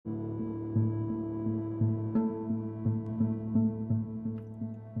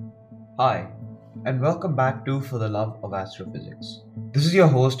Hi, and welcome back to For the Love of Astrophysics. This is your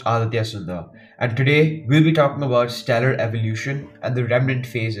host Aditya Sundar, and today we'll be talking about stellar evolution and the remnant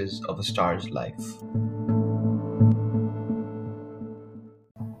phases of a star's life.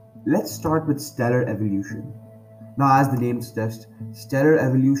 Let's start with stellar evolution. Now, as the name suggests, stellar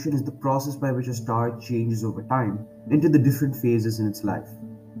evolution is the process by which a star changes over time into the different phases in its life.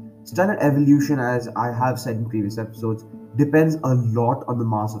 Stellar evolution, as I have said in previous episodes, depends a lot on the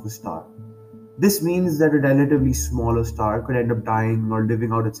mass of a star. This means that a relatively smaller star could end up dying or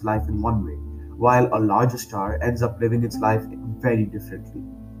living out its life in one way, while a larger star ends up living its life very differently.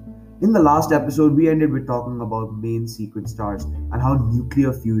 In the last episode, we ended with talking about main sequence stars and how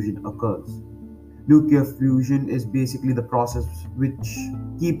nuclear fusion occurs. Nuclear fusion is basically the process which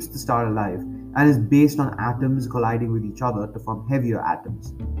keeps the star alive and is based on atoms colliding with each other to form heavier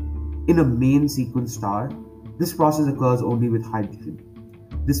atoms. In a main sequence star, this process occurs only with hydrogen.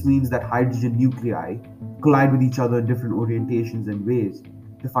 This means that hydrogen nuclei collide with each other in different orientations and ways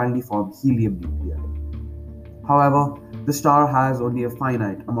to finally form helium nuclei. However, the star has only a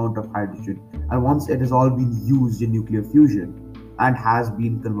finite amount of hydrogen, and once it has all been used in nuclear fusion and has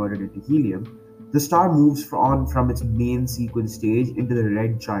been converted into helium, the star moves on from its main sequence stage into the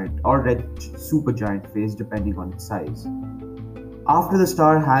red giant or red supergiant phase depending on its size. After the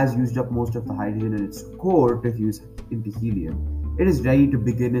star has used up most of the hydrogen in its core to fuse into helium, it is ready to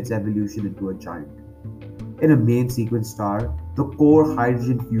begin its evolution into a giant. In a main sequence star, the core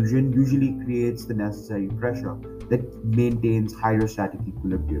hydrogen fusion usually creates the necessary pressure that maintains hydrostatic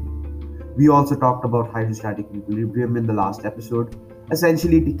equilibrium. We also talked about hydrostatic equilibrium in the last episode.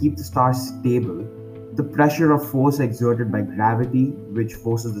 Essentially, to keep the star stable, the pressure of force exerted by gravity, which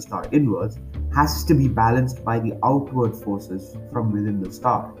forces the star inwards, has to be balanced by the outward forces from within the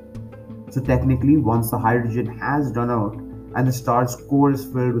star. So technically, once the hydrogen has run out and the star's core is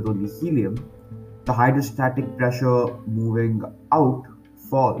filled with only helium, the hydrostatic pressure moving out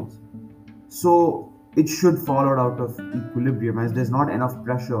falls. So it should fall out of equilibrium as there's not enough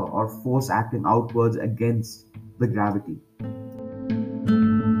pressure or force acting outwards against the gravity.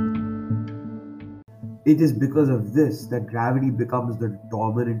 It is because of this that gravity becomes the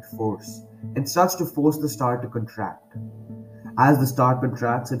dominant force and starts to force the star to contract. As the star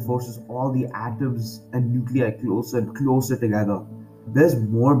contracts, it forces all the atoms and nuclei closer and closer together. There's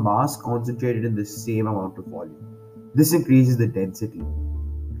more mass concentrated in the same amount of volume. This increases the density.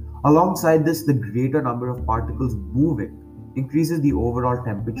 Alongside this, the greater number of particles moving increases the overall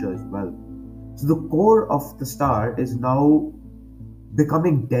temperature as well. So the core of the star is now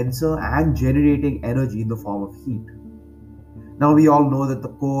becoming denser and generating energy in the form of heat. Now we all know that the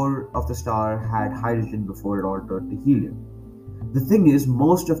core of the star had hydrogen before it all turned to helium. The thing is,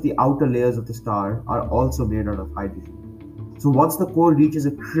 most of the outer layers of the star are also made out of hydrogen. So once the core reaches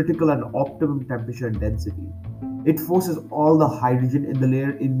a critical and optimum temperature and density, it forces all the hydrogen in the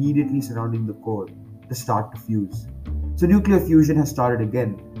layer immediately surrounding the core to start to fuse. So nuclear fusion has started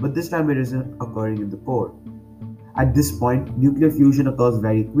again, but this time it isn't occurring in the core. At this point, nuclear fusion occurs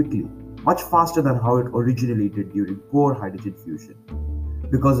very quickly, much faster than how it originally did during core hydrogen fusion.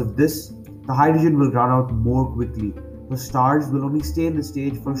 Because of this, the hydrogen will run out more quickly, so stars will only stay in the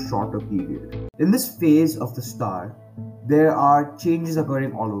stage for a shorter period. In this phase of the star, there are changes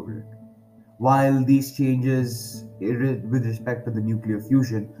occurring all over it. While these changes with respect to the nuclear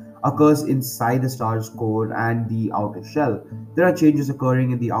fusion occurs inside the star's core and the outer shell, there are changes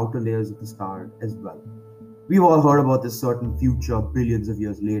occurring in the outer layers of the star as well. We've all heard about this certain future billions of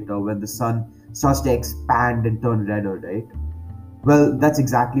years later when the sun starts to expand and turn redder, right? Well, that's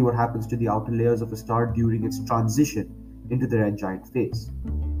exactly what happens to the outer layers of a star during its transition into the red giant phase.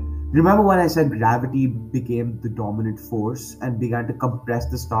 Remember when I said gravity became the dominant force and began to compress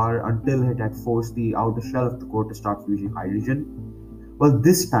the star until it had forced the outer shell of the core to start fusing hydrogen? Well,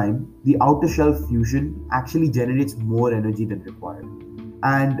 this time, the outer shell fusion actually generates more energy than required,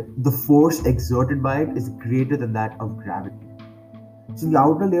 and the force exerted by it is greater than that of gravity. So the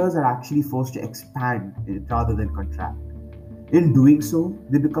outer layers are actually forced to expand rather than contract. In doing so,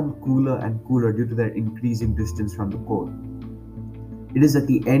 they become cooler and cooler due to their increasing distance from the core. It is at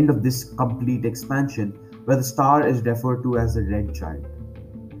the end of this complete expansion where the star is referred to as a red giant.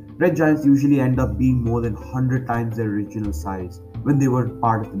 Red giants usually end up being more than 100 times their original size when they were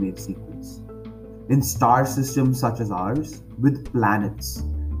part of the main sequence. In star systems such as ours, with planets,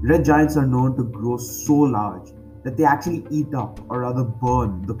 red giants are known to grow so large that they actually eat up or rather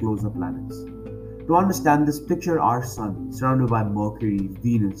burn the closer planets. To understand this, picture our Sun surrounded by Mercury,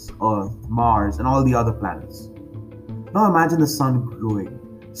 Venus, Earth, Mars, and all the other planets. Now imagine the Sun growing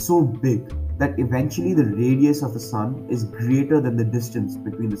so big that eventually the radius of the sun is greater than the distance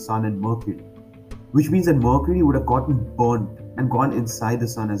between the sun and Mercury, which means that Mercury would have gotten burnt and gone inside the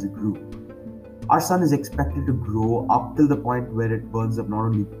sun as it grew. Our sun is expected to grow up till the point where it burns up not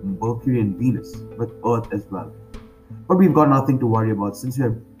only Mercury and Venus, but Earth as well. But we've got nothing to worry about since we are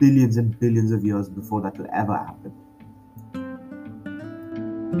billions and billions of years before that will ever happen.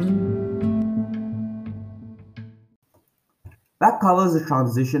 That covers the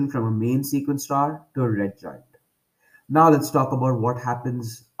transition from a main sequence star to a red giant. Now let's talk about what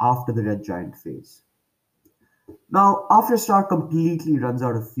happens after the red giant phase. Now, after a star completely runs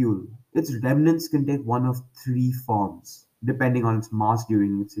out of fuel, its remnants can take one of three forms, depending on its mass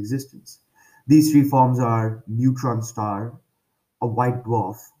during its existence. These three forms are neutron star, a white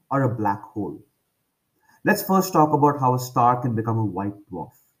dwarf, or a black hole. Let's first talk about how a star can become a white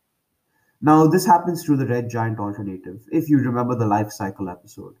dwarf. Now, this happens through the red giant alternative, if you remember the life cycle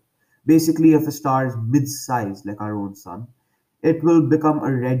episode. Basically, if a star is mid sized, like our own sun, it will become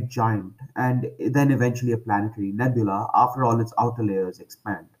a red giant and then eventually a planetary nebula after all its outer layers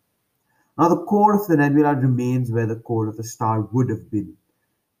expand. Now, the core of the nebula remains where the core of the star would have been.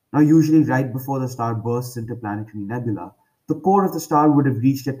 Now, usually, right before the star bursts into planetary nebula, the core of the star would have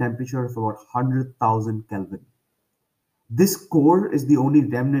reached a temperature of about 100,000 Kelvin. This core is the only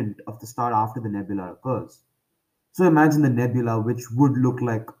remnant of the star after the nebula occurs. So imagine the nebula, which would look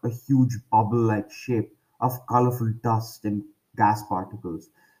like a huge bubble like shape of colorful dust and gas particles,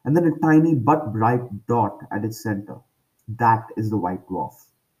 and then a tiny but bright dot at its center. That is the white dwarf.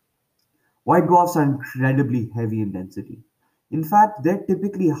 White dwarfs are incredibly heavy in density. In fact, they're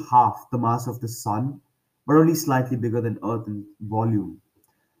typically half the mass of the Sun, but only slightly bigger than Earth in volume.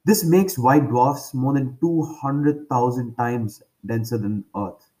 This makes white dwarfs more than 200,000 times denser than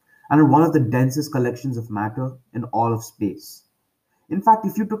Earth and are one of the densest collections of matter in all of space. In fact,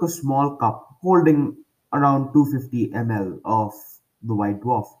 if you took a small cup holding around 250 ml of the white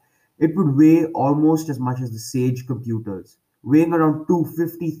dwarf, it would weigh almost as much as the Sage computers, weighing around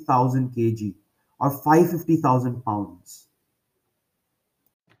 250,000 kg or 550,000 pounds.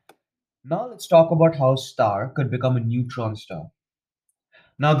 Now let's talk about how a star could become a neutron star.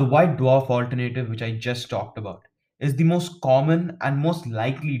 Now, the white dwarf alternative, which I just talked about, is the most common and most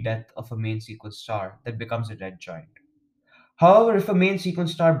likely death of a main sequence star that becomes a red giant. However, if a main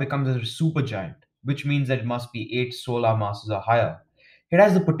sequence star becomes a supergiant, which means that it must be 8 solar masses or higher, it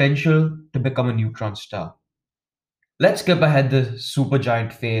has the potential to become a neutron star. Let's skip ahead the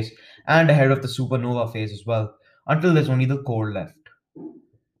supergiant phase and ahead of the supernova phase as well, until there's only the core left.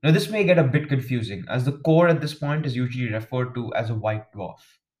 Now, this may get a bit confusing, as the core at this point is usually referred to as a white dwarf.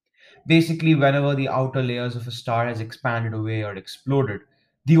 Basically, whenever the outer layers of a star has expanded away or exploded,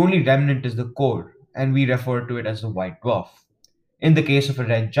 the only remnant is the core, and we refer to it as the white dwarf. In the case of a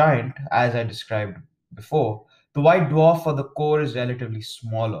red giant, as I described before, the white dwarf or the core is relatively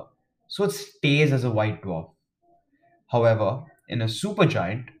smaller, so it stays as a white dwarf. However, in a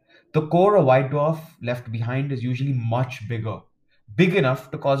supergiant, the core or white dwarf left behind is usually much bigger, big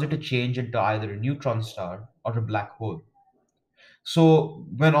enough to cause it to change into either a neutron star or a black hole. So,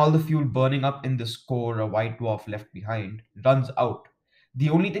 when all the fuel burning up in this core, a white dwarf left behind, runs out, the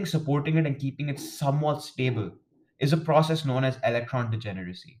only thing supporting it and keeping it somewhat stable is a process known as electron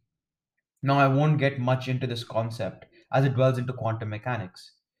degeneracy. Now, I won't get much into this concept as it dwells into quantum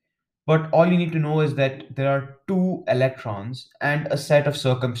mechanics. But all you need to know is that there are two electrons and a set of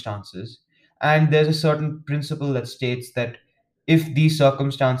circumstances, and there's a certain principle that states that if these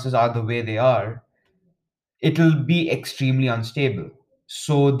circumstances are the way they are, it'll be extremely unstable.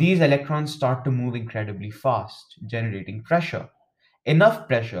 So these electrons start to move incredibly fast, generating pressure. Enough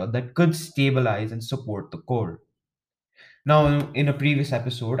pressure that could stabilize and support the core. Now, in a previous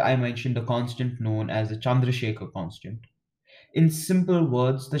episode, I mentioned a constant known as the Chandrasekhar constant. In simple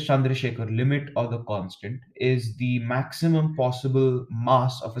words, the Chandrasekhar limit or the constant is the maximum possible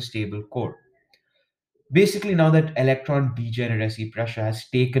mass of a stable core. Basically, now that electron degeneracy pressure has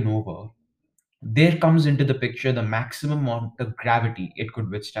taken over, there comes into the picture the maximum amount of gravity it could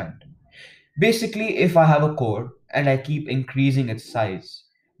withstand. Basically, if I have a core and I keep increasing its size,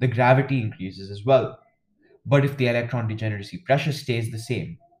 the gravity increases as well. But if the electron degeneracy pressure stays the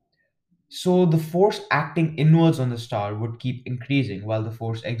same, so the force acting inwards on the star would keep increasing while the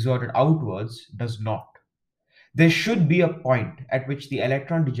force exerted outwards does not. There should be a point at which the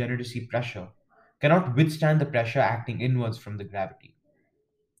electron degeneracy pressure cannot withstand the pressure acting inwards from the gravity.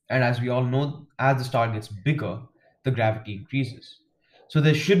 And as we all know, as the star gets bigger, the gravity increases. So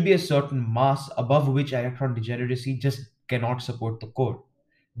there should be a certain mass above which electron degeneracy just cannot support the core.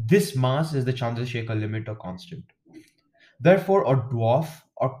 This mass is the Chandrasekhar limit or constant. Therefore, a dwarf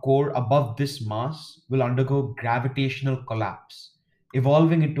or core above this mass will undergo gravitational collapse,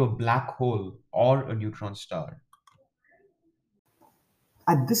 evolving into a black hole or a neutron star.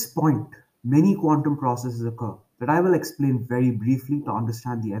 At this point, many quantum processes occur that I will explain very briefly to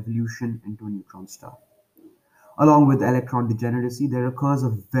understand the evolution into a neutron star. Along with electron degeneracy, there occurs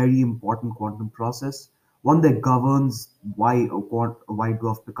a very important quantum process, one that governs why a white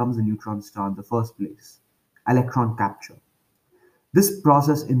dwarf becomes a neutron star in the first place: electron capture. This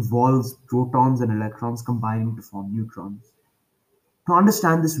process involves protons and electrons combining to form neutrons. To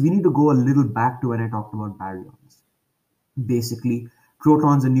understand this, we need to go a little back to when I talked about baryons. Basically,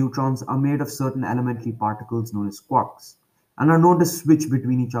 protons and neutrons are made of certain elementary particles known as quarks and are known to switch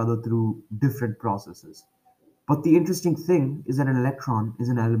between each other through different processes. But the interesting thing is that an electron is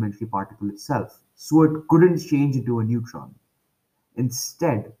an elementary particle itself, so it couldn't change into a neutron.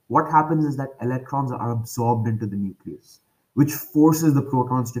 Instead, what happens is that electrons are absorbed into the nucleus, which forces the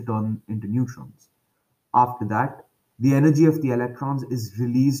protons to turn into neutrons. After that, the energy of the electrons is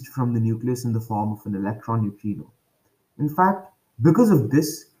released from the nucleus in the form of an electron neutrino. In fact, because of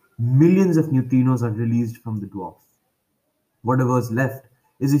this, millions of neutrinos are released from the dwarf. Whatever is left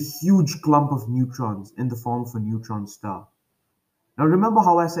is a huge clump of neutrons in the form of a neutron star. Now, remember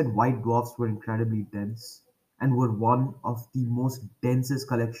how I said white dwarfs were incredibly dense and were one of the most densest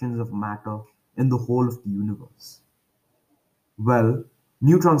collections of matter in the whole of the universe? Well,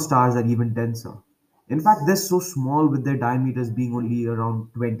 neutron stars are even denser. In fact, they're so small with their diameters being only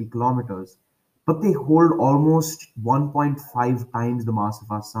around 20 kilometers, but they hold almost 1.5 times the mass of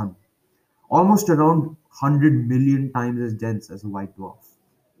our sun, almost around 100 million times as dense as a white dwarf.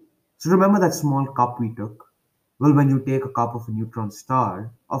 So remember that small cup we took? Well, when you take a cup of a neutron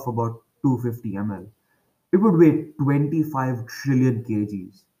star of about 250 ml, it would weigh 25 trillion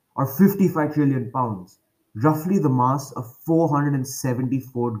kgs or 55 trillion pounds, roughly the mass of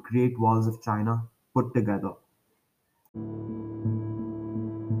 474 Great Walls of China put together.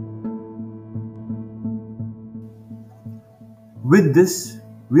 With this,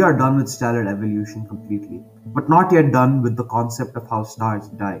 we are done with stellar evolution completely, but not yet done with the concept of how stars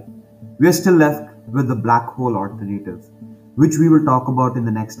die. We are still left with the black hole alternative, which we will talk about in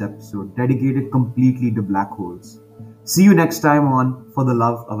the next episode, dedicated completely to black holes. See you next time on For the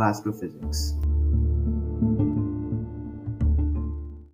Love of Astrophysics.